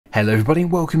Hello everybody,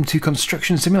 welcome to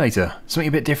Construction Simulator. Something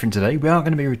a bit different today. We are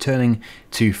going to be returning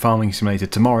to Farming Simulator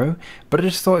tomorrow, but I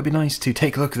just thought it'd be nice to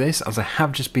take a look at this as I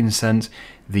have just been sent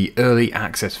the early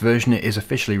access version. It is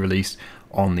officially released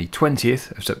on the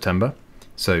 20th of September,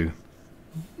 so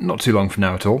not too long from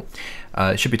now at all.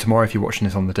 It should be tomorrow if you're watching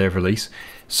this on the day of release.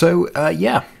 So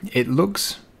yeah, it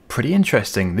looks pretty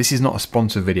interesting. This is not a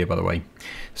sponsored video, by the way.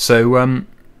 So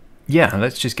yeah,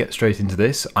 let's just get straight into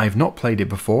this. I've not played it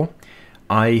before.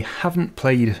 I haven't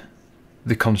played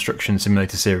the Construction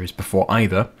Simulator series before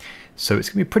either, so it's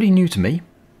going to be pretty new to me,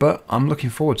 but I'm looking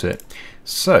forward to it.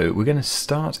 So we're going to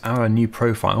start our new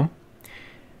profile,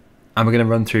 and we're going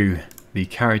to run through the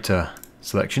character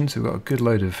selection. So we've got a good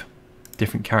load of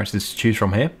different characters to choose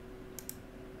from here.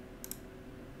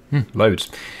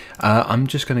 Loads. I'm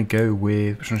just going to go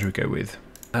with... which one should we go with?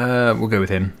 We'll go with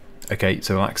him. Okay,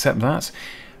 so I'll accept that.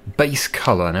 Base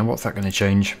colour. Now what's that going to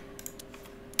change?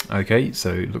 Okay,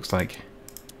 so it looks like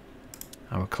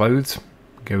our clothes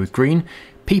go with green.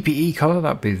 PPE colour,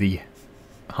 that'd be the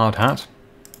hard hat.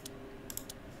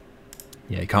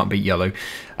 Yeah, you can't beat yellow.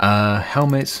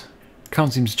 Helmet,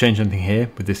 can't seem to change anything here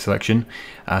with this selection.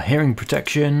 Hearing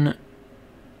protection,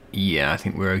 yeah, I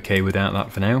think we're okay without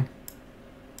that for now.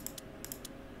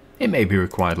 It may be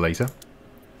required later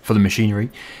for the machinery.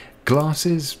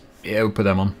 Glasses, yeah, we'll put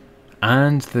them on.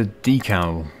 And the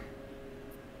decal.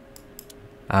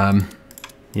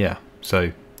 Yeah,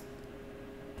 so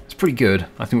it's pretty good.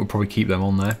 I think we'll probably keep them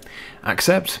on there.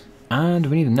 Accept, and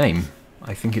we need a name.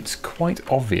 I think it's quite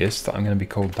obvious that I'm going to be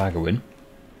called Daggerwin,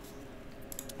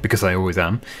 because I always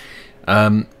am.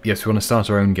 Yes, we want to start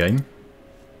our own game.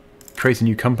 Create a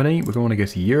new company. We're going to want to go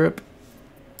to Europe.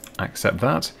 Accept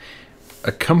that.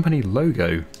 A company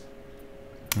logo.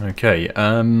 Okay.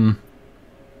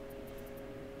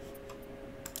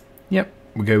 Yep,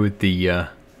 we'll go with the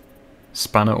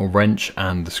spanner or wrench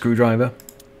and the screwdriver.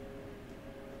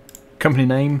 Company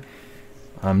name,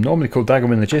 I'm normally called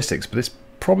Daggerwin Logistics, but this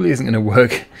probably isn't going to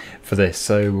work for this,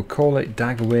 so we'll call it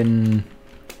Daggerwin.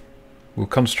 Will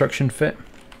construction fit?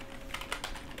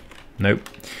 Nope.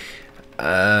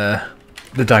 The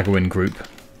Daggerwin group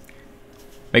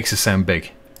makes us sound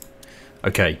big.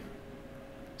 Okay,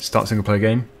 start single player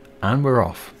game and we're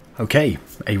off. Okay,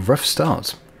 a rough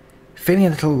start. Feeling a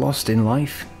little lost in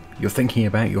life? You're thinking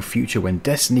about your future when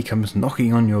destiny comes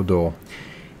knocking on your door.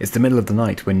 It's the middle of the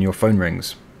night when your phone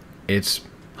rings. It's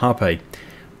Harpe,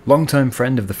 long-term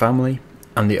friend of the family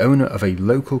and the owner of a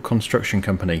local construction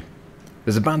company.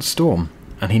 There's a bad storm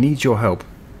and he needs your help.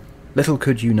 Little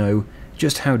could you know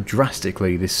just how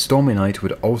drastically this stormy night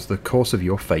would alter the course of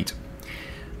your fate.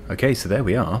 Okay, so there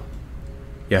we are.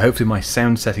 Yeah, hopefully my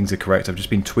sound settings are correct. I've just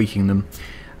been tweaking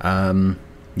them.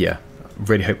 Yeah.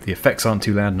 Really hope the effects aren't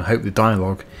too loud and I hope the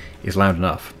dialogue is loud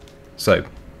enough. So,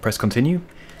 press continue,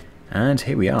 and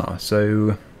here we are.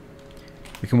 So,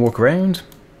 we can walk around.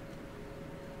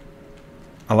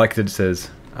 I like that it says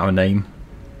our name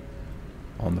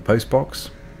on the post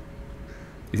box.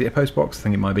 Is it a post box? I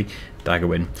think it might be.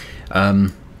 Daggerwin.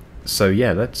 So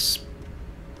yeah, let's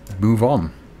move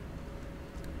on.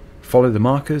 Follow the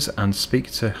markers and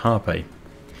speak to Harpe.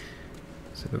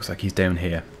 So it looks like he's down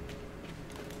here.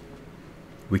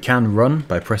 We can run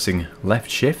by pressing left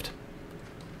shift.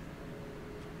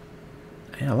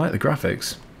 Yeah, I like the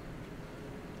graphics.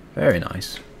 Very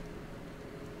nice.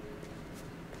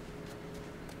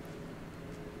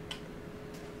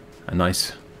 A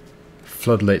nice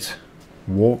floodlit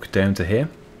walk down to here.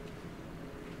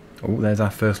 Oh, there's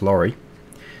our first lorry.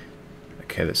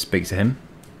 Okay, let's speak to him.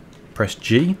 Press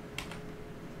G.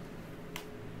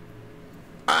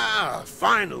 Ah,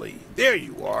 finally, there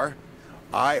you are.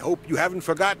 I hope you haven't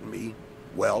forgotten me.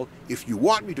 Well, if you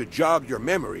want me to jog your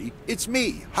memory, it's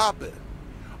me, Harpe.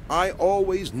 I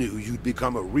always knew you'd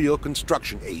become a real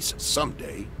construction ace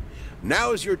someday.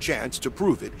 Now is your chance to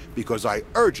prove it, because I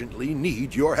urgently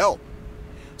need your help.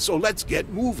 So let's get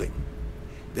moving.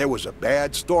 There was a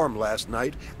bad storm last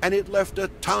night, and it left a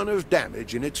ton of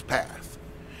damage in its path.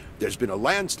 There's been a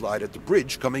landslide at the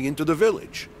bridge coming into the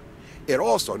village. It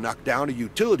also knocked down a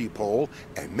utility pole,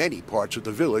 and many parts of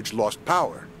the village lost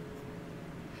power.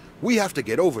 We have to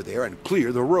get over there and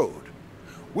clear the road.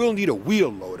 We'll need a wheel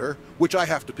loader, which I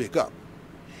have to pick up.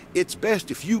 It's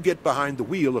best if you get behind the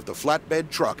wheel of the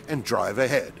flatbed truck and drive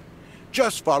ahead.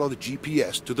 Just follow the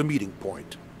GPS to the meeting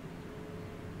point.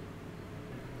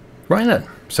 Right then,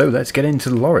 so let's get into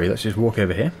the lorry. Let's just walk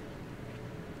over here.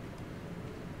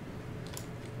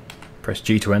 Press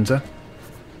G to enter.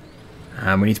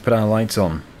 And we need to put our lights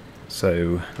on.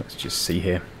 So let's just see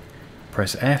here.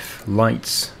 Press F,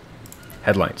 lights,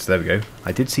 headlights. There we go.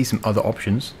 I did see some other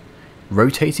options.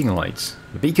 rotating lights.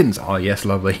 The beacons. Oh yes,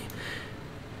 lovely.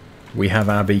 We have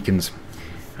our beacons.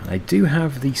 And I do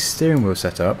have the steering wheel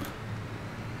set up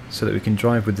so that we can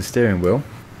drive with the steering wheel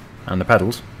and the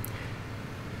pedals.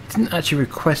 It didn't actually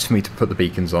request for me to put the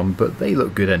beacons on, but they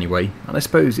look good anyway, and I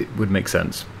suppose it would make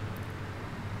sense.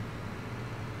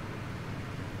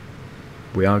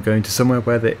 We are going to somewhere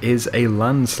where there is a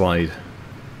landslide.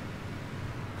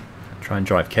 Try and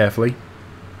drive carefully.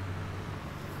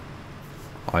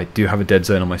 I do have a dead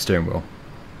zone on my steering wheel.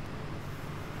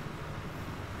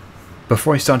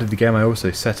 Before I started the game I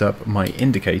also set up my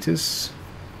indicators.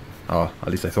 Oh, at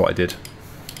least I thought I did.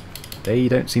 They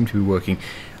don't seem to be working.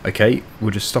 Okay,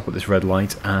 we'll just stop at this red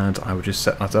light and I will just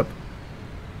set that up.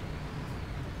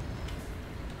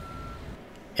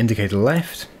 Indicator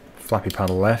left, flappy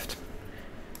paddle left,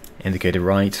 indicator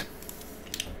right,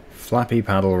 flappy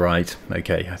paddle right.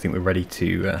 Okay, I think we're ready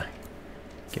to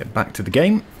get back to the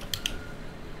game.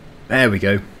 There we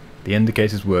go. The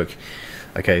indicators work.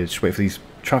 Okay, let's just wait for these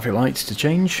traffic lights to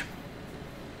change.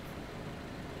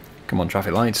 Come on,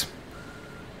 traffic lights.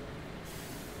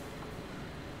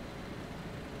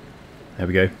 There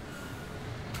we go.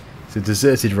 It's a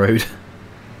deserted road.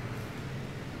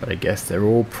 But I guess they're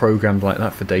all programmed like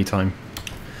that for daytime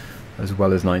as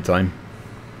well as nighttime.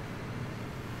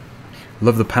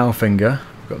 Love the power finger.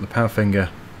 Got the power finger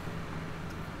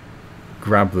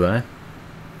grab there.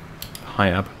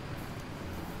 High ab.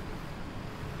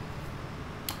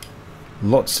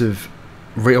 Lots of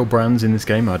real brands in this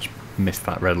game. I just missed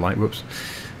that red light, whoops.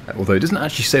 Although it doesn't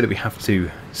actually say that we have to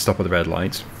stop at the red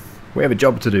lights. We have a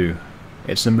job to do.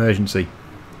 It's an emergency.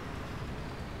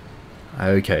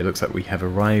 Okay, looks like we have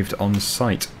arrived on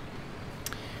site.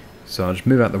 So I'll just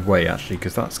move out the way actually,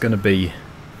 because that's going to be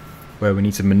where we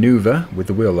need to manoeuvre with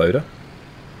the wheel loader.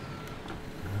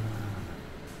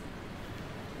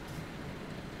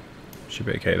 Should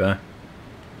be okay there.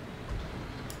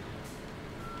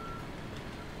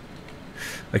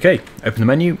 Okay, open the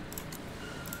menu,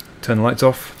 turn the lights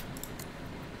off,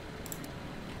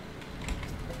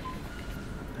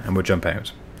 and we'll jump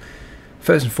out.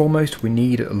 First and foremost, we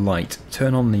need light.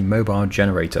 Turn on the mobile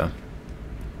generator.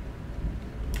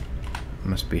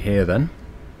 Must be here then.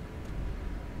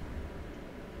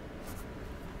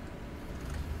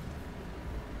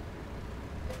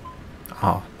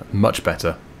 Ah, much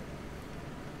better.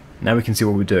 Now we can see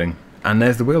what we're doing. And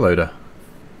there's the wheel loader.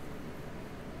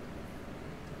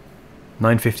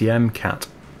 950M cat.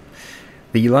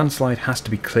 The landslide has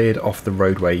to be cleared off the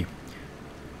roadway.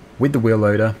 With the wheel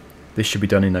loader, this should be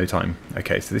done in no time.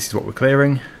 Okay, so this is what we're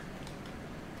clearing.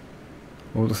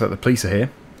 Well, looks like the police are here.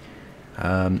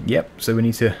 Yep, so we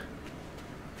need to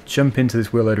jump into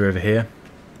this wheel loader over here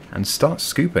and start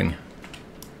scooping.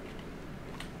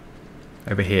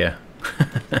 Over here.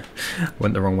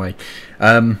 Went the wrong way.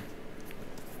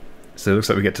 So it looks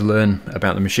like we get to learn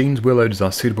about the machines. Wheel loaders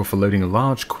are suitable for loading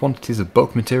large quantities of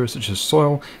bulk material such as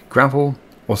soil, gravel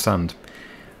or sand.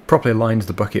 Properly aligned,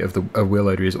 the bucket of the wheel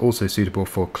loader is also suitable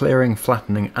for clearing,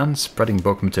 flattening and spreading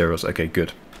bulk materials. Okay,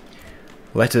 good.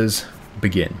 Let us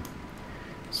begin.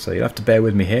 So you'll have to bear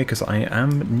with me here because I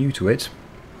am new to it.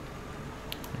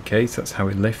 Okay, so that's how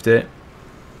we lift it.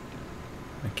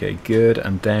 Okay, good,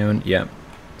 and down, yeah.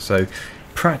 So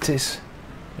practice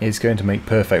is going to make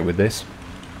perfect with this.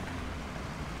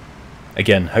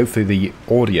 Again, hopefully the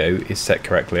audio is set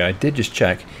correctly. I did just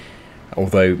check,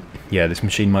 although, yeah, this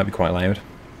machine might be quite loud.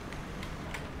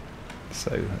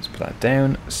 So let's put that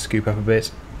down, scoop up a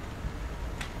bit,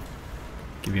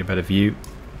 give you a better view.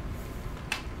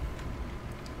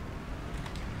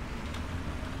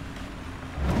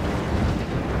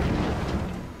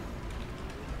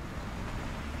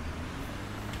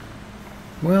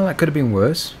 Well, that could have been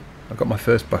worse. I've got my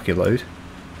first bucket load,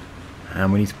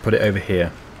 and we need to put it over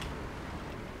here.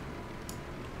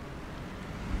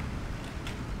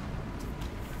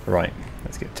 Right,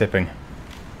 let's get tipping.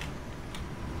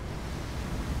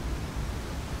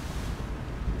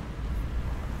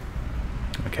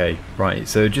 Okay, right,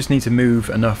 so just need to move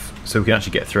enough so we can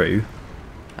actually get through,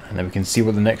 and then we can see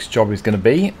what the next job is going to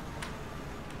be.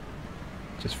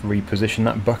 Just reposition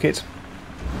that bucket.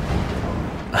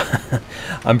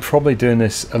 I'm probably doing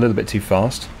this a little bit too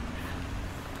fast.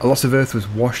 A lot of earth was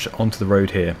washed onto the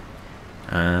road here,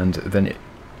 and then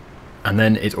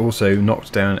it also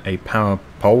knocked down a power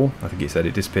pole. I think it said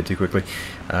it disappeared too quickly,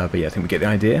 but yeah, I think we get the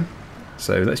idea.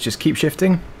 So let's just keep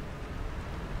shifting.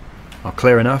 I'll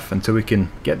clear enough until we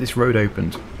can get this road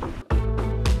opened.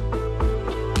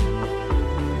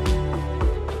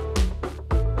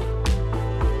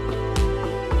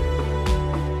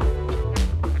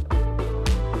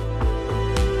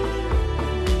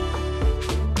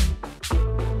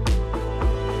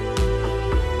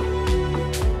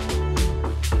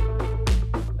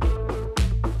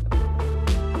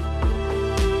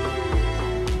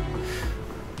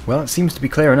 Well, it seems to be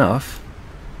clear enough.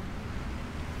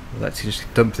 Let's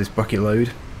just dump this bucket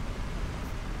load.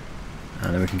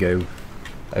 And then we can go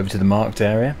over to the marked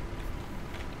area.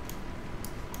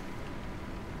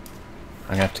 I'm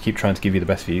going to have to keep trying to give you the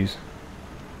best views.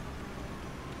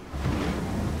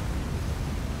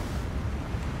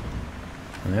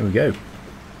 And there we go.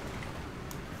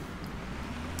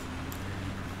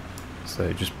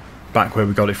 So just back where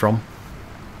we got it from.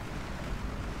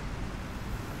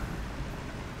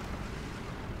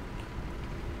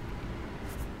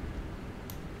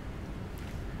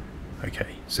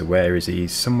 Okay, so where is he?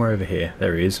 He's somewhere over here.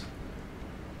 There he is.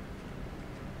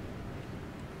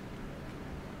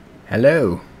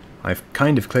 Hello. I've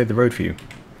kind of cleared the road for you.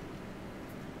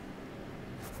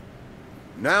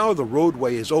 Now the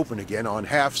roadway is open again on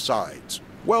half sides.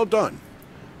 Well done.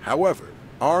 However,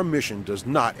 our mission does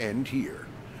not end here.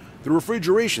 The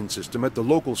refrigeration system at the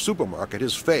local supermarket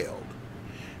has failed.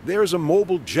 There is a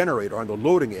mobile generator on the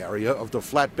loading area of the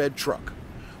flatbed truck.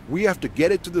 We have to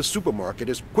get it to the supermarket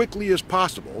as quickly as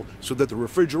possible so that the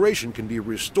refrigeration can be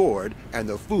restored and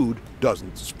the food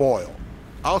doesn't spoil.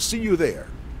 I'll see you there.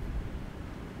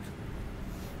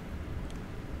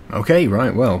 Okay,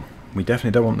 right, well, we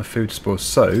definitely don't want the food to spoil,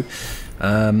 so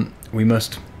we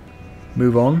must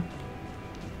move on.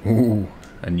 Ooh,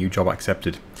 a new job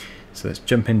accepted. So let's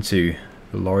jump into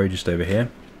the lorry just over here.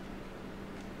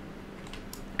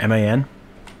 MAN.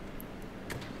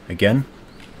 Again,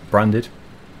 branded.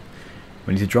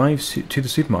 We need to drive to the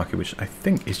supermarket, which I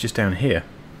think is just down here.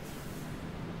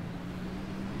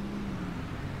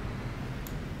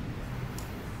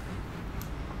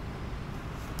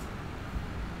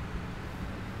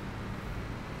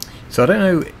 So I don't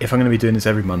know if I'm going to be doing this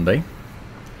every Monday,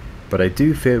 but I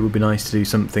do feel it would be nice to do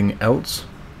something else.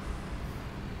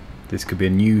 This could be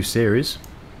a new series.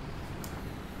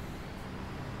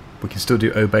 We can still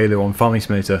do Obelo on Farming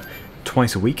Simulator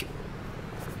twice a week.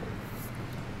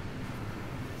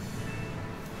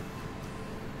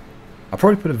 I'll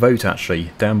probably put a vote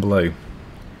actually down below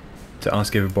to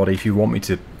ask everybody if you want me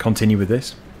to continue with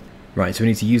this. Right, so we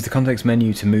need to use the context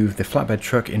menu to move the flatbed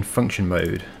truck in function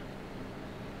mode.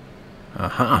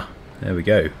 Aha! There we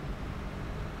go.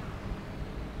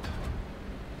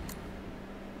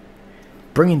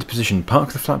 Bring into position,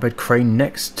 park the flatbed crane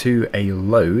next to a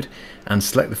load and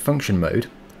select the function mode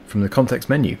from the context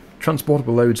menu.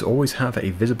 Transportable loads always have a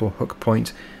visible hook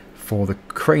point for the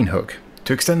crane hook.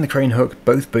 To extend the crane hook,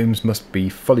 both booms must be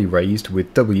fully raised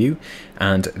with W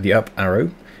and the up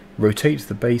arrow. Rotate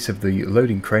the base of the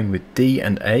loading crane with D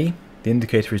and A. The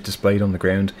indicator is displayed on the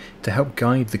ground to help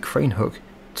guide the crane hook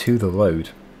to the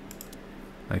load.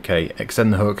 Okay,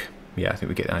 extend the hook. Yeah, I think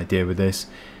we get the idea with this.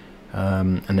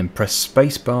 And then press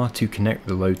spacebar to connect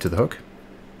the load to the hook.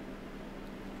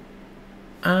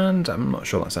 And I'm not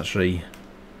sure that's actually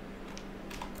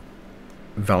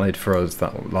valid for us,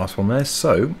 that last one there.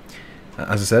 So,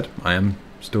 as I said, I am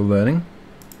still learning.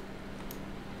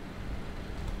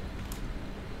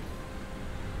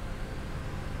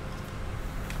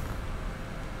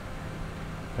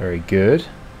 Very good.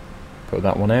 Put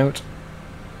that one out.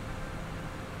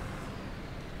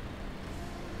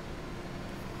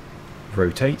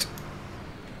 Rotate.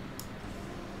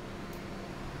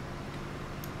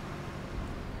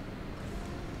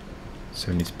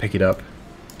 So we need to pick it up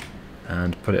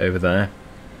and put it over there.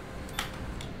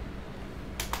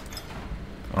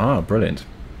 Ah, brilliant.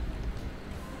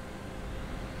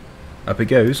 Up it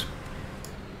goes.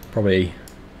 Probably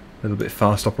a little bit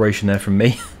fast operation there from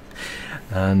me.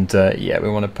 And yeah, we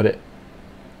want to put it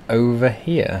over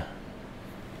here.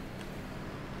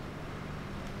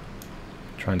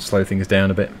 Try and slow things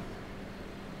down a bit.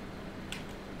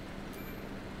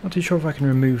 Not too sure if I can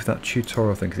remove that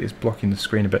tutorial thing because it's blocking the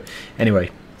screen a bit.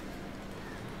 Anyway,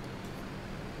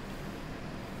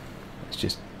 let's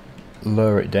just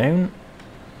lower it down.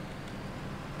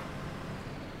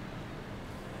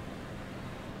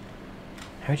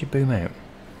 How'd you boom out?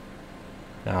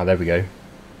 Ah, there we go.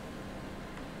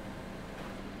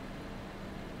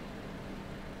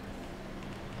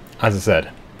 As I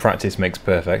said, practice makes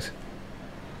perfect.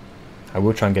 I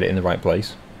will try and get it in the right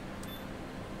place.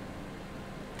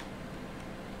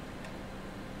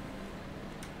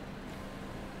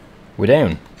 We're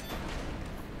down.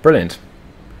 Brilliant.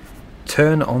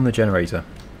 Turn on the generator.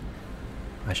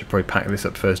 I should probably pack this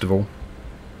up first of all.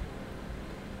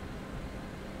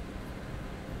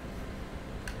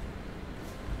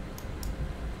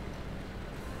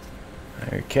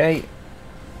 Okay.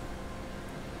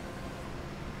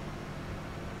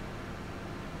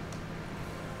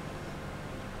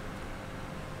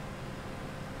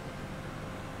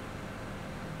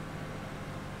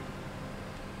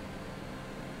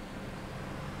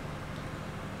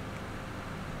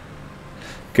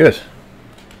 Good.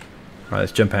 Right,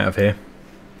 let's jump out of here.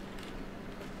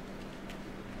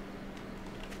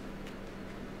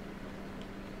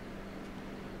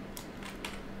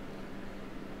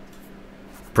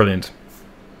 Brilliant.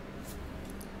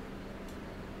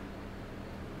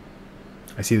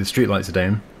 I see the streetlights are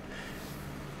down.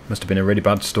 Must have been a really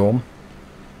bad storm.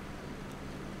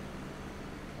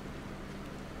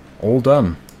 All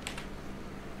done.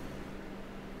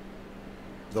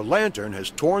 The lantern has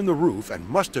torn the roof and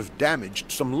must have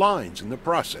damaged some lines in the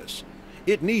process.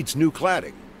 It needs new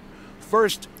cladding.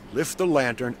 First, lift the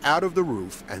lantern out of the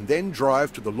roof and then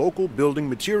drive to the local building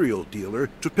material dealer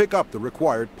to pick up the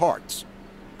required parts.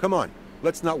 Come on,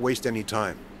 let's not waste any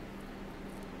time.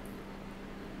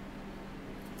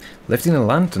 Lifting the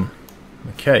lantern.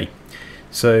 Okay.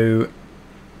 So...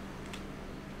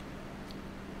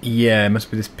 yeah, it must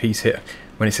be this piece here.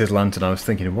 When it says lantern, I was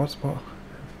thinking, what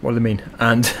do they mean?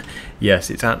 And yes,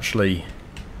 it's actually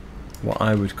what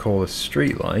I would call a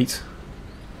street light.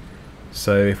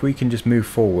 So if we can just move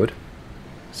forward.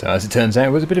 So as it turns out,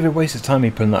 it was a bit of a waste of time me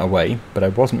putting that away, but I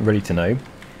wasn't ready to know.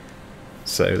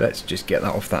 So let's just get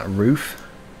that off that roof.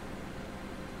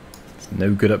 It's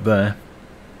no good up there.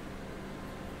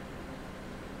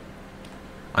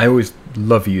 I always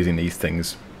love using these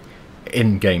things.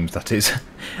 In games, that is.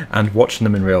 And watching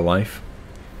them in real life.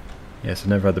 Yes, I've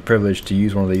never had the privilege to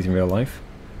use one of these in real life.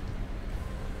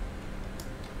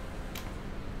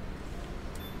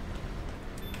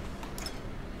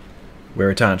 We're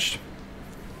attached.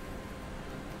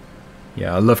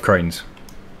 Yeah, I love cranes.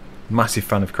 Massive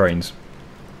fan of cranes.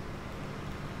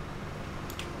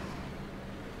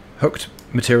 Hooked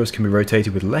materials can be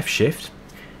rotated with left shift.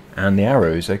 And the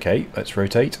arrows, okay, let's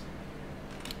rotate.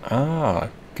 Ah,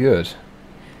 good.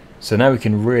 So now we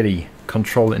can really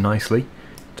control it nicely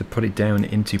to put it down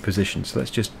into position. So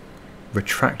let's just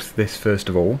retract this first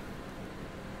of all.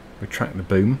 Retract the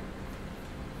boom.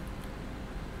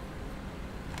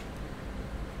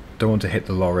 Don't want to hit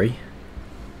the lorry.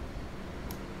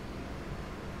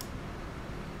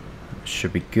 That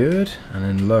should be good. And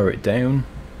then lower it down.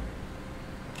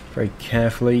 Very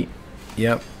carefully.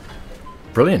 Yep.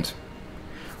 Brilliant.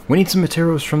 We need some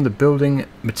materials from the building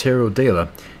material dealer.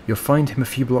 You'll find him a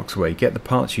few blocks away. Get the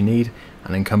parts you need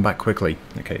and then come back quickly.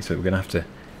 Okay, so we're going to have to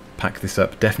pack this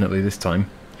up definitely this time.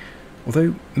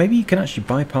 Although, maybe you can actually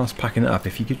bypass packing it up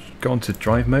if you could go onto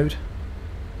drive mode.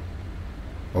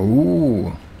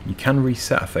 Oh, you can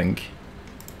reset, I think.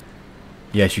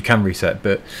 Yes, you can reset,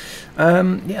 but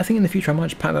yeah, I think in the future I might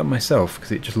just pack that up myself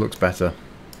because it just looks better.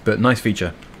 But nice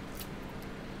feature.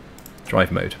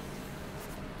 Drive mode.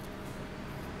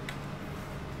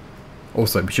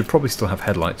 Also, we should probably still have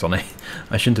headlights on it.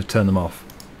 I shouldn't have turned them off.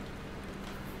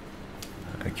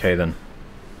 Okay then.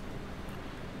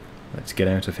 Let's get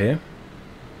out of here.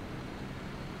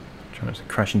 Try not to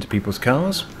crash into people's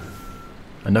cars.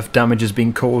 Enough damage has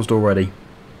been caused already.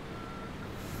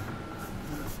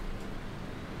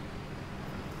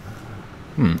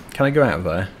 Can I go out of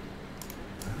there?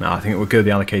 No, I think we'll go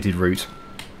the allocated route.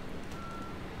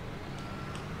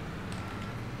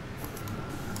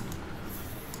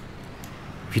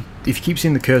 If you keep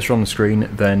seeing the cursor on the screen,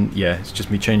 then yeah, it's just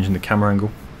me changing the camera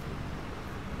angle.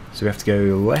 So we have to go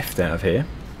left out of here.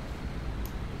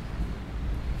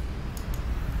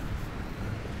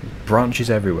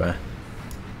 Branches everywhere.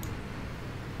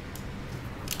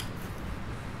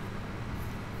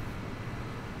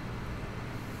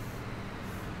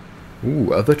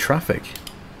 Ooh, other traffic.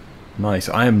 Nice.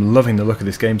 I am loving the look of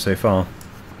this game so far.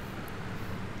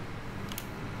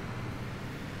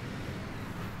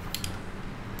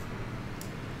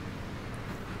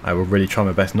 I will really try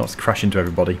my best not to crash into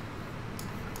everybody.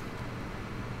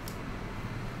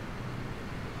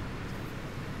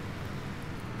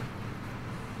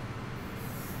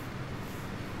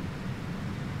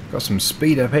 Got some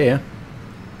speed up here.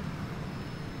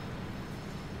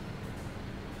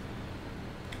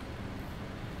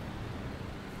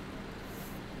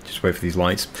 Just wait for these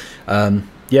lights.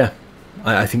 Yeah,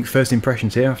 I think first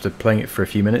impressions here after playing it for a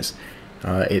few minutes,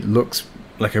 it looks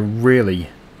like a really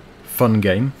fun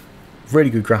game. Really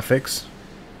good graphics.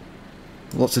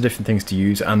 Lots of different things to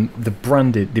use, and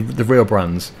the real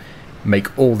brands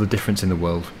make all the difference in the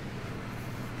world.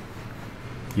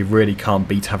 You really can't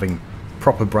beat having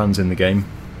proper brands in the game.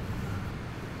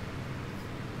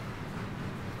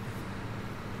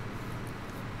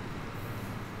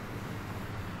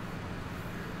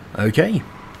 Okay,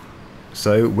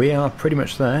 so we are pretty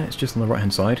much there. It's just on the right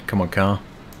hand side. Come on, car.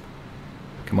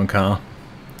 Come on, car.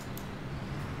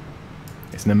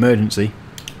 It's an emergency.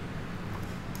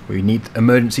 We need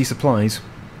emergency supplies.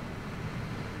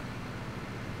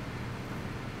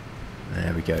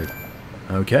 There we we go.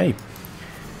 Okay.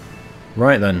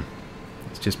 Right then.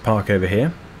 Let's just park over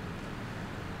here.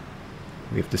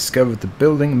 We've discovered the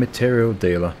building material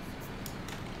dealer.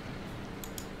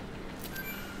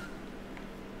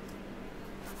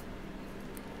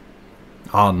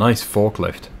 Ah, nice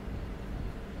forklift.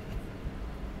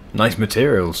 Nice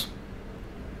materials.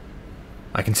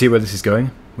 I can see where this is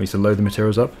going. We need to load the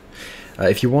materials up.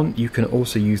 If you want, you can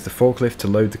also use the forklift to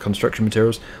load the construction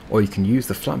materials, or you can use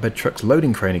the flatbed truck's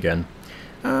loading crane again.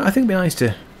 I think it'd be nice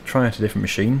to try out a different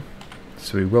machine,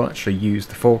 so we will actually use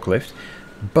the forklift.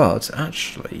 But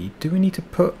actually, do we need to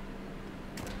put...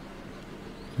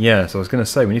 Yeah, so I was going to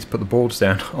say, we need to put the boards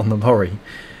down on the lorry.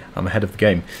 I'm ahead of the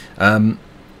game. And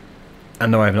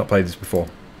no, I have not played this before.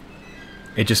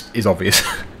 It just is obvious.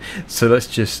 So let's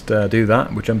just do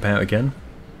that. We'll jump out again.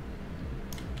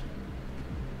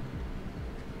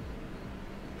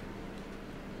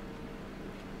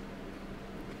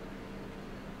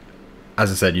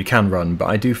 As I said, you can run, but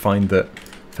I do find that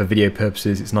for video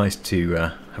purposes it's nice to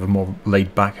have a more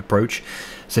laid-back approach.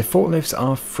 So forklifts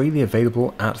are freely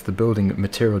available at the building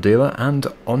material dealer and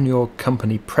on your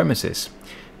company premises.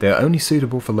 They are only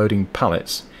suitable for loading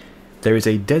pallets. There is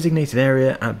a designated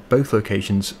area at both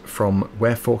locations from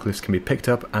where forklifts can be picked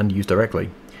up and used directly.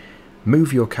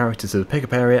 Move your character to the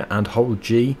pickup area and hold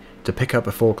G to pick up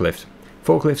a forklift.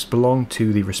 Forklifts belong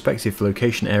to the respective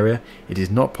location area. It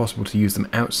is not possible to use them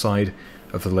outside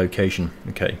of the location.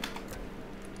 Okay.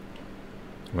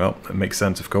 Well, that makes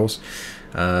sense, of course.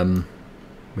 We don't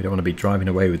want to be driving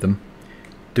away with them.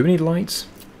 Do we need lights?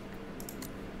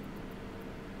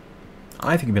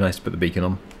 I think it'd be nice to put the beacon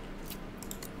on.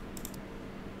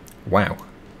 Wow.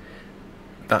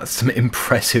 That's some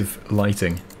impressive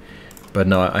lighting. But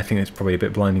no, I think it's probably a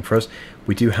bit blinding for us.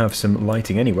 We do have some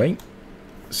lighting anyway.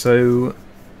 So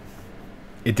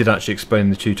it did actually explain in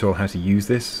the tutorial how to use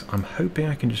this. I'm hoping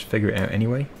I can just figure it out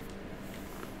anyway.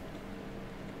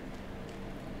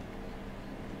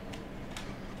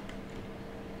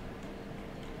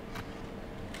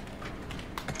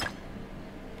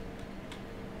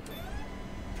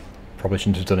 Probably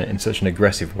shouldn't have done it in such an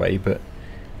aggressive way, but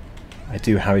I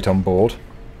do have it on board.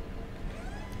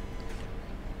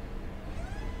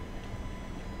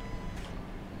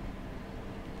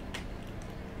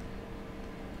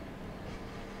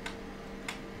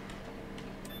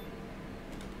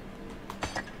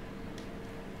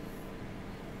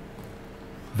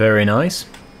 Very nice.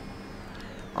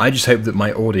 I just hope that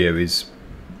my audio is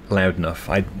loud enough.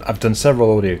 I've done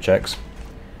several audio checks.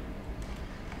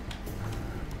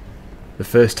 The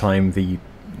first time the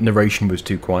narration was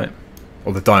too quiet,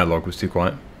 or the dialogue was too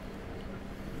quiet.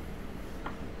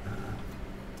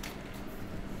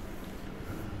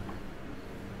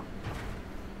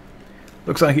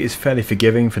 Looks like it is fairly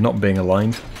forgiving for not being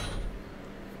aligned.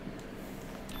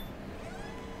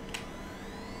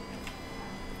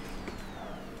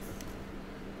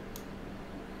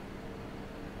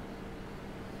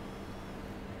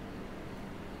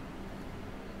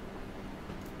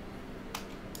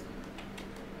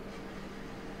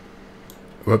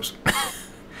 Whoops.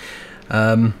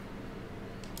 Let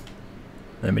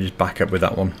me just back up with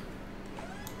that one.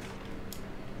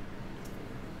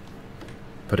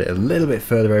 Put it a little bit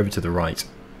further over to the right.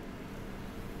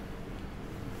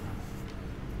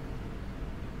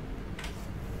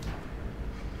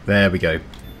 There we go.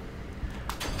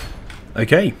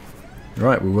 Okay.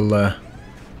 Right, we will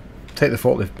take the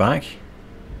forklift back.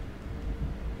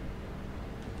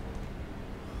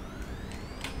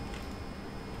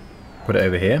 Put it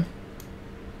over here.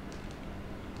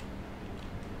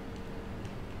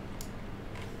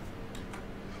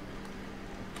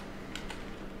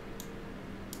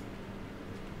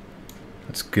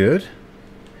 That's good.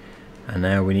 And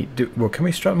now we need to... Well, can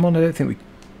we strap them on? I don't think we...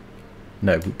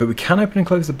 No, but we can open and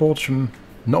close the boards from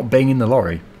not being in the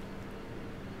lorry.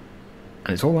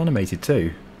 And it's all animated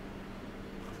too.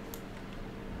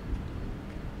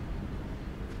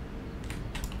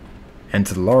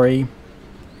 Enter the lorry.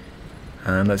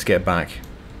 And let's get back.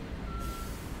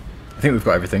 I think we've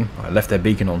got everything. I left their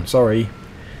beacon on, sorry.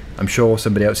 I'm sure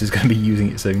somebody else is going to be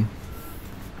using it soon.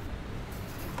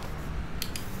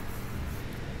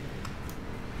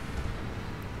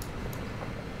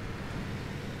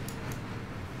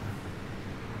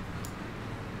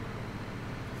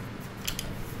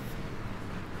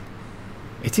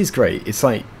 It is great. It's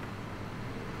like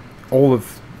all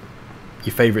of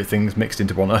your favourite things mixed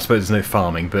into one. I suppose there's no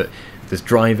farming, but there's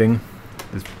driving.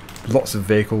 There's lots of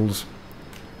vehicles.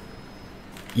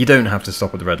 You don't have to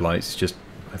stop at the red lights, it's just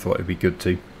I thought it would be good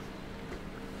to.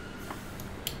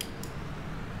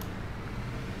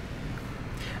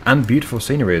 And beautiful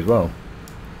scenery as well.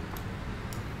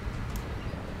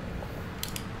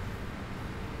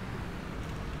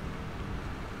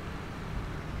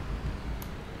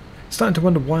 starting to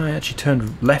wonder why I actually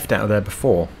turned left out of there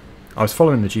before. I was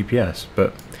following the GPS,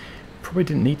 but probably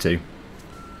didn't need to.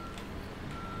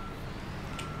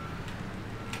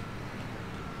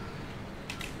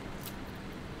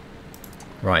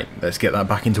 Right, let's get that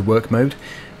back into work mode.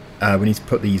 We need to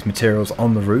put these materials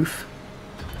on the roof.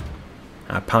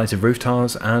 Our pallet of roof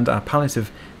tiles and our pallet of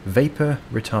vapor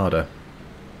retarder.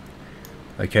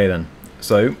 Okay then,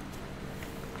 so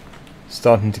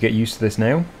starting to get used to this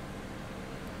now.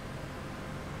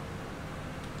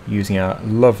 Using our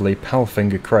lovely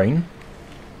Palfinger crane.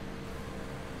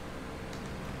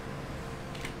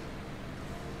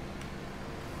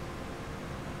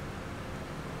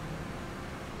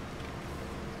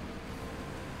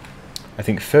 I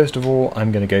think first of all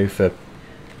I'm going to go for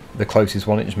the closest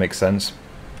one, it just makes sense.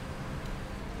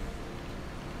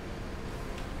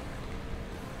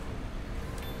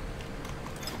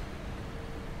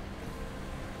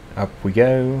 Up we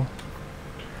go.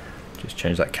 Just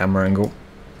change that camera angle.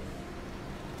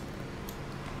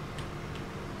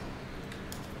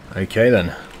 Okay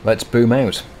then, let's boom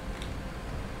out.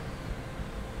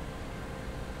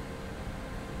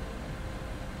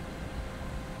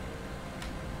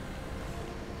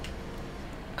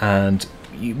 And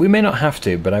we may not have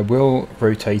to, but I will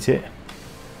rotate it.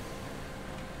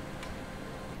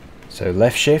 So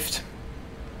left shift,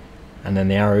 and then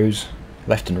the arrows,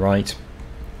 left and right.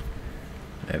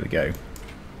 There we go.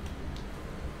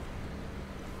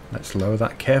 Let's lower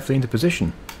that carefully into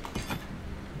position.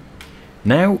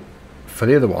 Now, for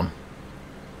the other one.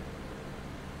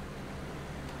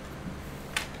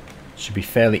 Should be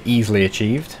fairly easily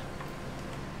achieved.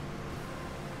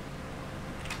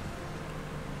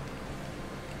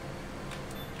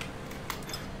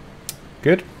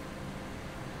 Good.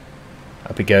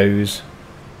 Up it goes.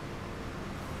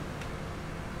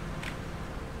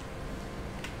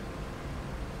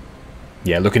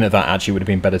 Yeah, looking at that, actually would have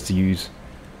been better to use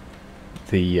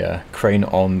the crane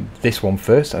on this one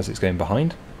first as it's going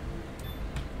behind.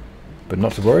 But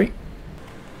not to worry.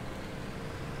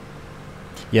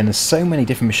 Yeah, and there's so many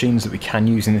different machines that we can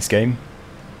use in this game.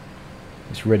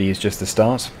 This really is just the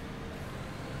start.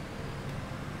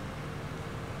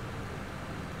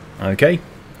 Okay,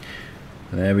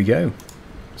 there we go.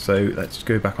 So let's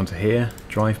go back onto here,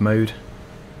 drive mode,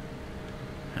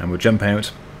 and we'll jump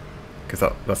out, because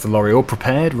that's the lorry all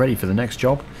prepared, ready for the next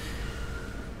job.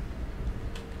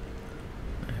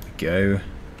 There we go.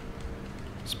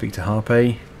 Speak to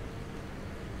Harpe.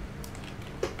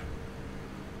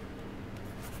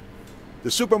 The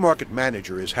supermarket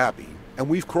manager is happy, and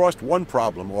we've crossed one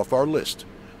problem off our list.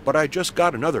 But I just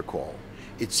got another call.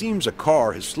 It seems a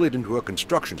car has slid into a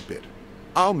construction pit.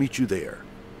 I'll meet you there.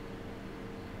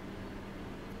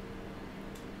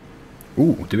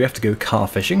 Ooh, do we have to go car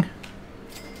fishing?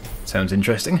 Sounds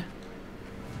interesting.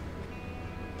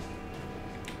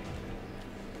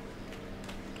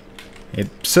 It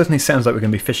certainly sounds like we're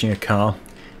going to be fishing a car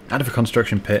out of a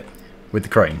construction pit with the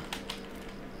crane.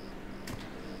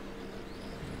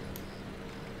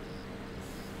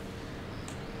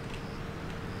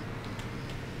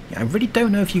 I really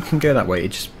don't know if you can go that way.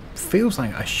 It just feels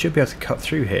like I should be able to cut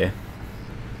through here.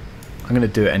 I'm going to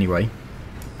do it anyway.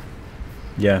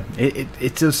 Yeah,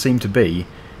 it does seem to be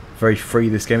very free,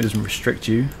 this game. It doesn't restrict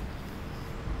you.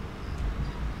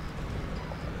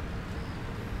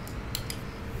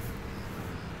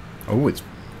 Oh, it's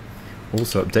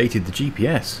also updated the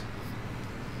GPS.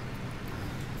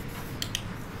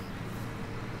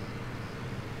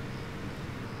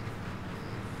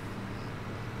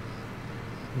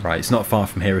 Right, it's not far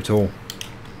from here at all.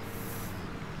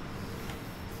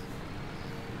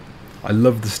 I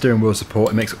love the steering wheel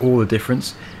support, it makes all the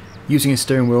difference. Using a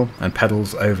steering wheel and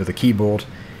pedals over the keyboard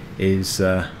is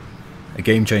a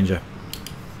game changer.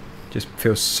 Just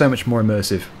feels so much more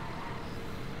immersive.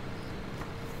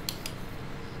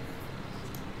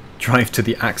 Drive to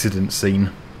the accident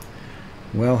scene.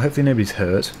 Well, hopefully nobody's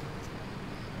hurt.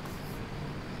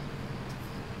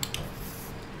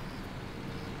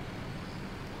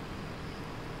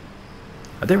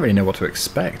 I don't really know what to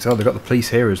expect. Oh, they've got the police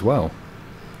here as well.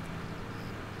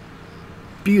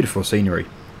 Beautiful scenery.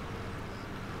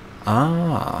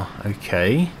 Ah,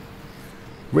 okay.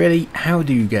 Really, how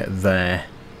do you get there?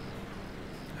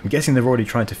 I'm guessing they've already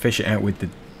tried to fish it out with the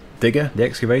digger, the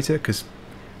excavator, because...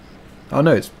 Oh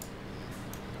no, it's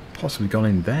possibly gone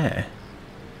in there.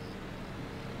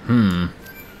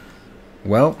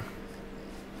 Well,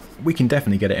 we can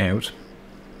definitely get it out.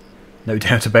 No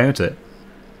doubt about it.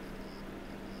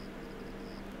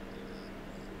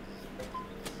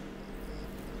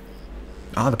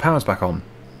 Ah, the power's back on.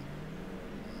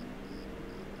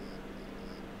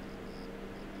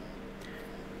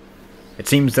 It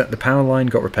seems that the power line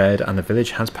got repaired and the village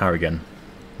has power again.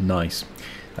 Nice.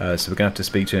 So we're going to have to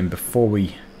speak to him before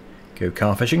we go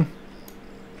car fishing.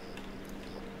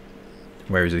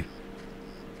 Where is he?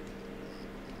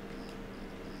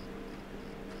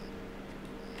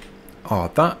 Oh,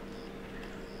 that...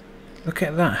 Look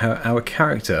at that, how our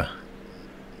character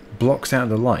blocks out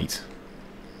the light.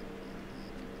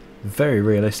 Very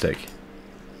realistic.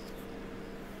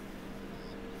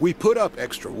 We put up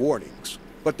extra warnings,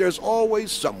 but there's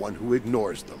always someone who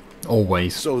ignores them.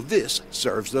 Always. So this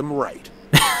serves them right.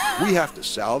 We have to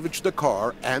salvage the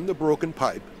car and the broken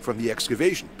pipe from the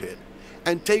excavation pit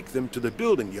and take them to the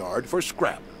building yard for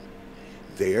scrap.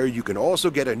 There you can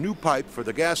also get a new pipe for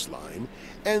the gas line,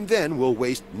 and then we'll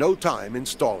waste no time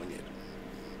installing it.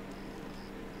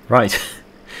 Right.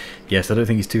 Yes, I don't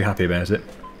think he's too happy about it.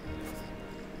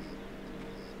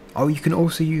 Oh, you can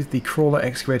also use the crawler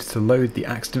excavator to load the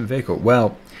accident vehicle.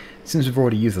 Well, since we've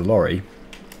already used the lorry,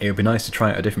 it would be nice to try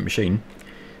out a different machine.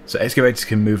 So excavators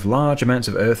can move large amounts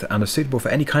of earth and are suitable for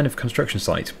any kind of construction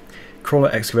site. Crawler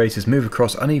excavators move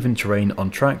across uneven terrain on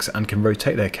tracks and can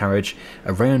rotate their carriage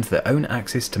around their own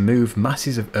axis to move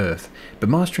masses of earth, but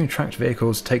mastering tracked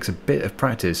vehicles takes a bit of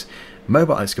practice.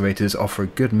 Mobile excavators offer a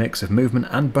good mix of movement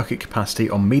and bucket capacity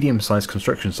on medium-sized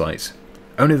construction sites.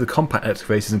 Only the compact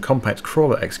excavators and compact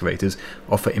crawler excavators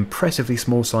offer impressively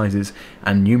small sizes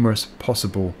and numerous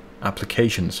possible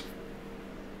applications.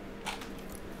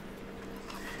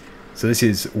 So this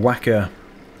is Wacker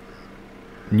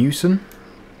Newson.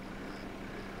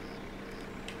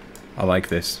 I like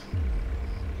this.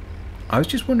 I was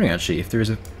just wondering actually if there is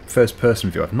a first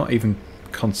person view. I've not even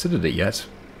considered it yet.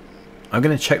 I'm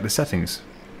going to check the settings.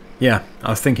 Yeah,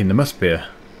 I was thinking there must be a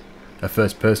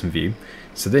first person view.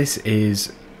 So this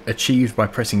is achieved by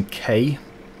pressing K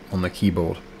on the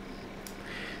keyboard.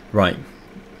 Right,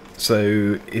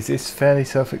 so is this fairly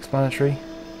self-explanatory?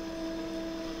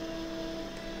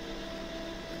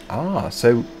 Ah,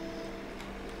 so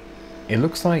it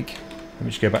looks like, let me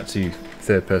just go back to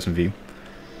third person view.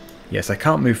 Yes, I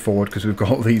can't move forward because we've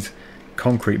got all these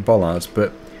concrete bollards,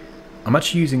 but I'm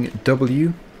actually using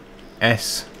W,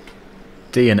 S,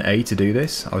 D and A to do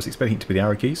this. I was expecting it to be the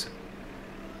arrow keys,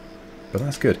 but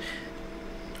that's good.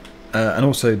 And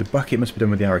also the bucket must be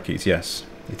done with the arrow keys. Yes,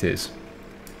 it is.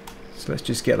 So let's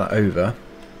just get that over.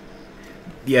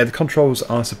 Yeah, the controls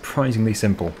are surprisingly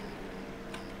simple.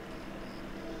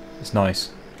 It's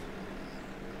nice.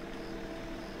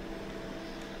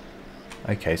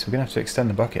 Okay, so we're going to have to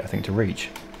extend the bucket, I think, to reach.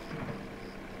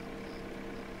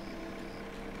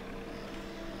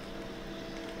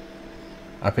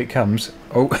 Up it comes.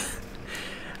 Oh!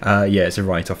 Yeah, it's a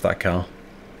right off that car.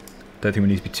 Don't think we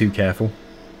need to be too careful.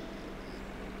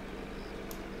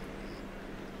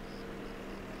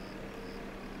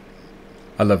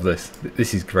 I love this.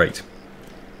 This is great.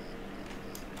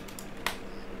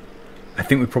 I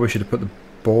think we probably should have put the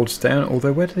boards down,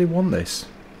 although where do they want this?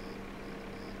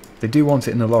 They do want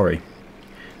it in the lorry.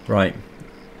 Right,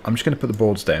 I'm just going to put the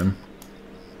boards down.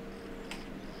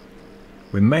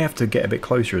 We may have to get a bit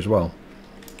closer as well.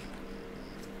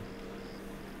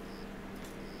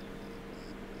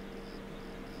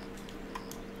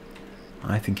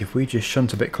 I think if we just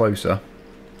shunt a bit closer,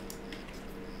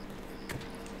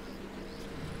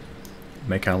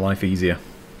 make our life easier.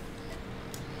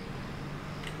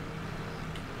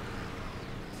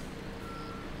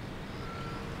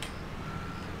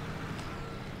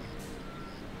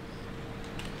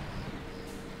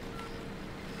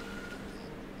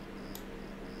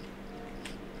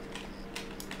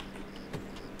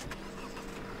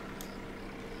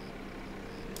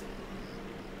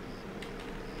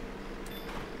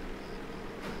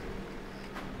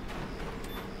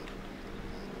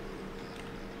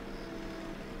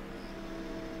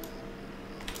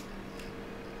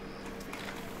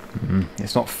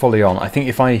 It's not fully on. I think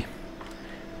if I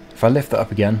lift that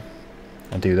up again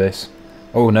and do this,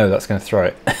 oh no, that's going to throw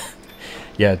it.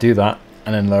 Yeah, do that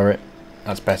and then lower it.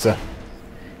 That's better.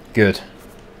 Good.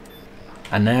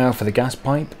 And now for the gas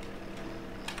pipe.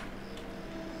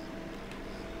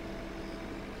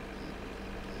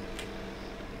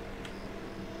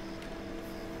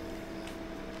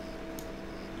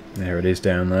 There it is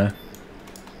down there.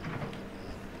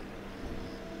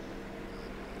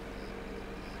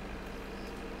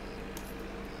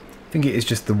 I think it is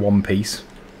just the one piece.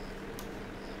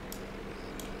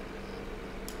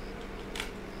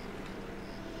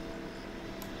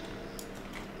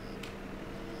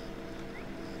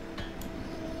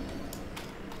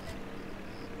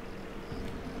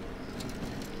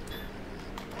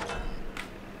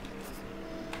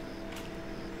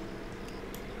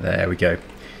 There we go.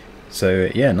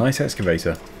 So yeah, nice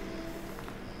excavator.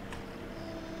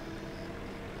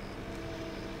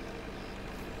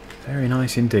 Very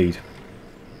nice indeed.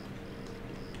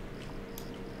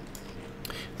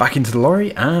 Back into the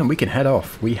lorry and we can head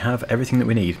off. We have everything that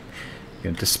we need. We're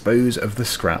going to dispose of the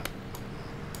scrap.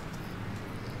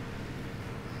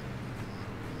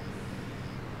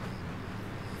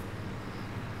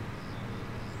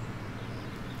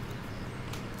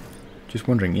 Just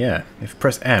wondering, yeah, if I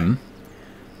press M,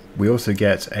 we also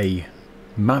get a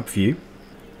map view.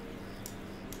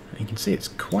 And you can see it's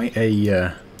quite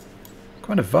a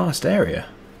vast area.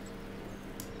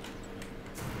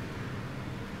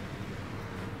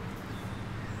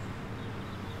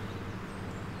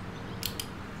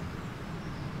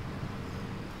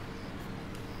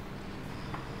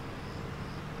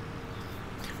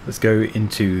 Let's go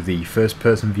into the first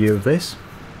person view of this.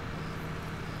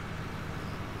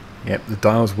 Yep, the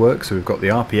dials work, so we've got the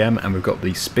RPM and we've got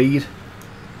the speed.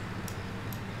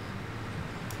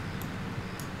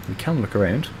 We can look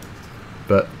around,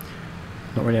 but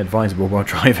not really advisable while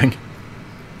driving.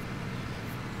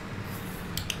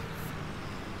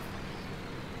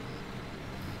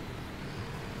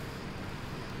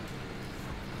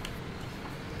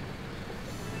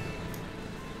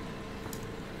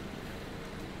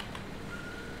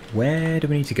 Where do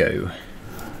we need to go?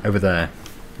 Over there.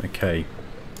 Okay.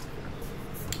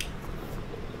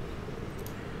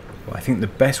 Well, I think the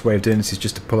best way of doing this is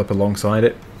just to pull up alongside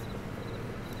it.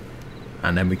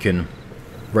 And then we can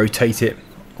rotate it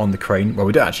on the crane. Well,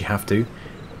 we don't actually have to,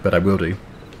 but I will do.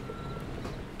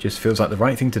 Just feels like the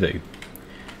right thing to do.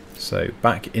 So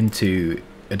back into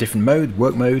a different mode,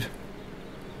 work mode.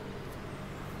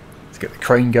 Let's get the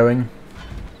crane going.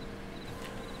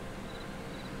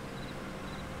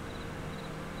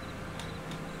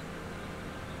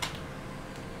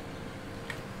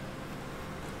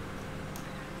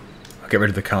 I'll get rid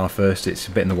of the car first, it's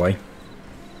a bit in the way.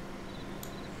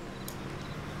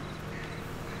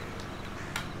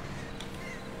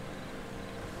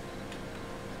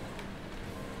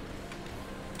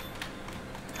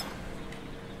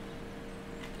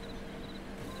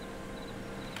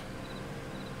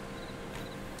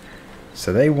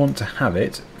 So they want to have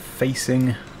it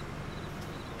facing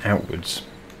outwards.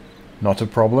 Not a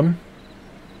problem.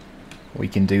 We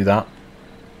can do that.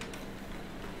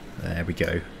 There we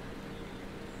go.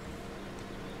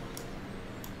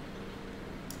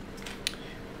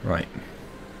 Right.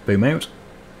 Boom out.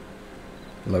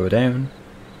 Lower down.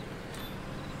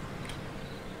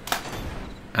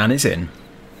 And it's in.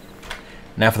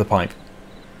 Now for the pipe.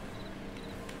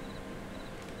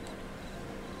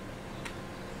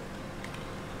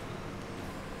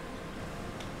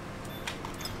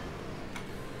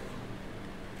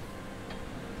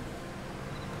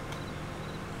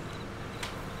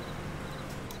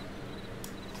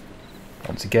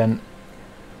 Once again,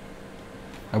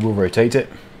 I will rotate it.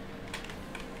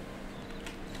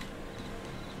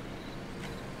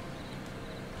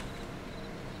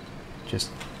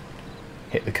 Just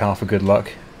hit the car for good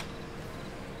luck,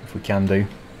 if we can do.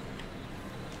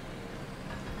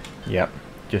 Yep,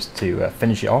 just to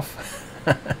finish it off.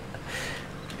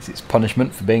 It's its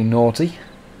punishment for being naughty.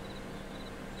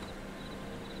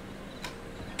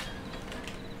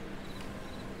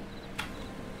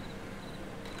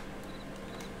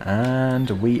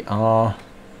 And we are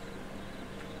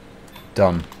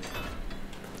done.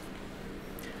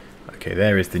 Okay,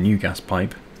 there is the new gas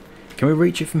pipe. Can we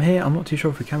reach it from here? I'm not too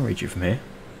sure if we can reach it from here.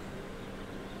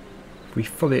 If we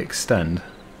fully extend,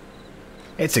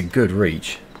 it's a good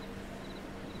reach.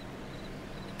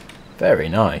 Very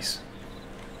nice.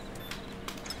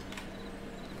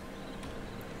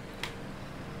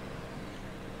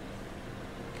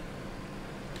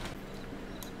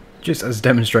 Just as a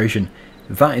demonstration,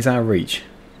 that is our reach.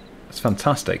 That's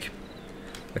fantastic.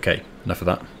 Okay, enough of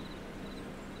that.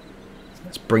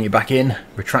 Let's bring it back in,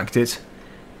 retract it,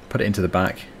 put it into the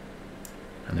back,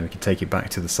 and then we can take it back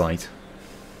to the site.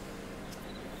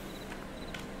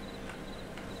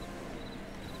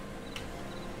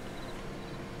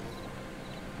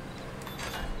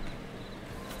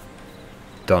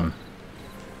 Done.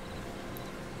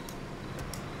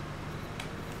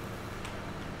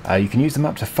 You can use the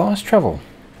map to fast travel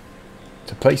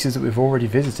to places that we've already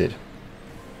visited.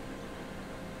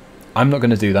 I'm not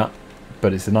going to do that,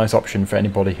 but it's a nice option for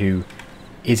anybody who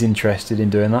is interested in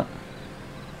doing that.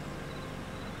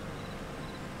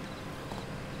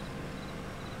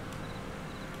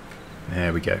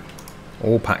 There we go.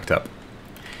 All packed up.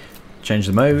 Change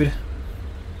the mode.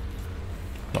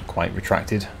 Not quite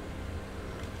retracted.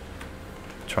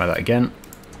 Try that again.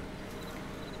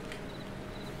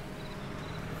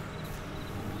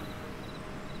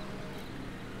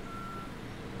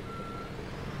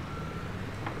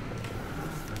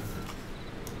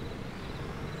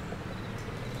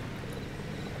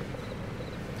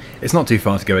 It's not too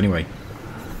far to go anyway.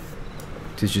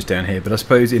 It is just down here, but I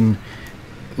suppose in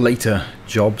later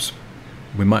jobs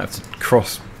we might have to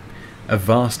cross a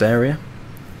vast area.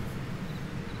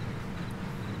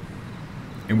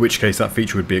 In which case that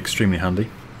feature would be extremely handy,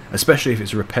 especially if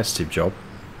it's a repetitive job.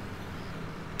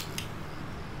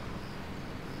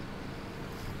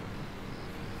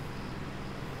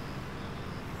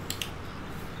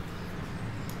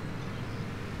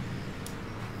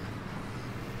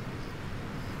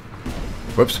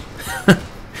 Whoops.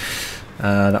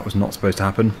 That was not supposed to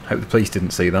happen. Hope the police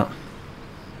didn't see that.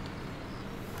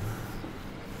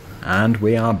 And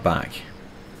we are back.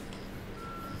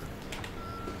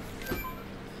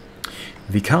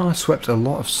 The car swept a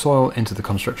lot of soil into the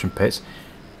construction pit.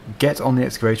 Get on the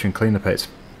excavator and clean the pit.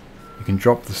 You can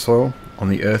drop the soil on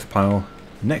the earth pile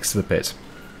next to the pit.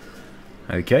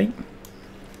 Okay.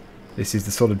 This is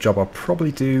the sort of job I'll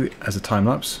probably do as a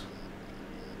time-lapse.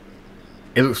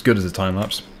 It looks good as a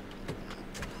time-lapse.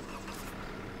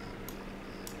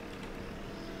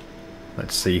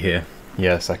 Let's see here.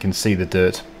 Yes, I can see the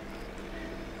dirt.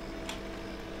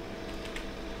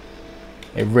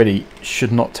 It really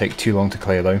should not take too long to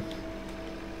clear though.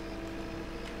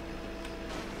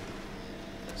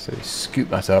 So scoop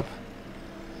that up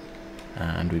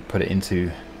and we put it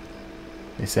into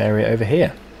this area over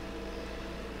here.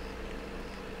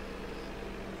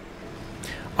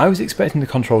 I was expecting the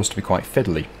controls to be quite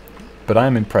fiddly, but I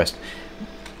am impressed.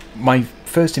 My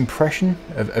first impression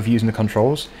of using the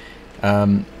controls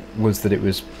was that it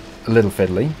was a little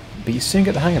fiddly, but you soon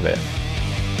get the hang of it.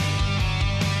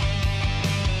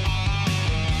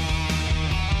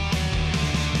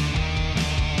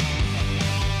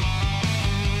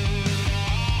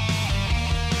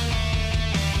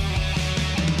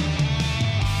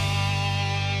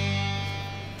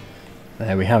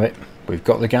 There we have it. We've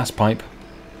got the gas pipe.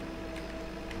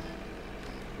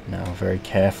 Now very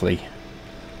carefully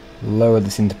lower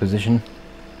this into position.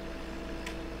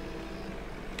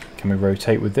 Can we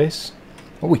rotate with this?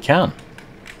 Oh, we can.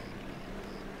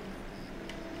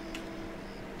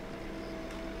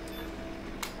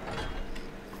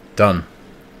 Done.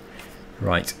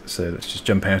 Right, so let's just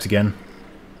jump out again.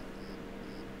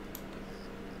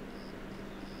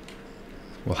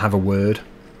 We'll have a word.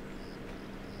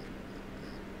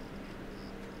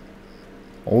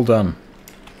 All done.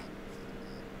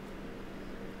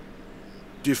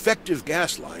 Defective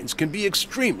gas lines can be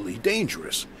extremely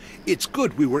dangerous. It's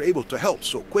good we were able to help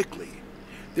so quickly.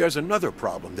 There's another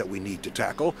problem that we need to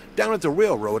tackle down at the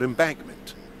railroad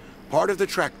embankment. Part of the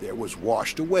track there was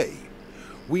washed away.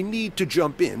 We need to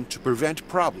jump in to prevent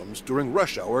problems during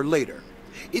rush hour later.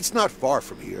 It's not far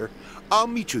from here. I'll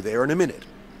meet you there in a minute.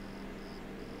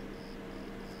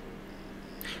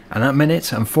 And that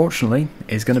minute, unfortunately,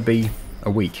 is going to be a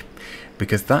week,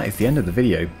 because that is the end of the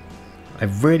video. I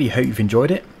really hope you've enjoyed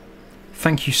it.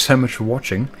 Thank you so much for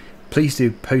watching. Please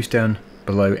do post down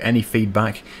below any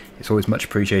feedback. It's always much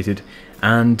appreciated.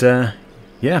 And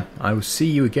yeah, I will see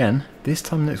you again this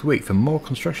time next week for more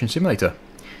Construction Simulator.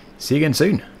 See you again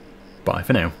soon. Bye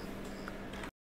for now.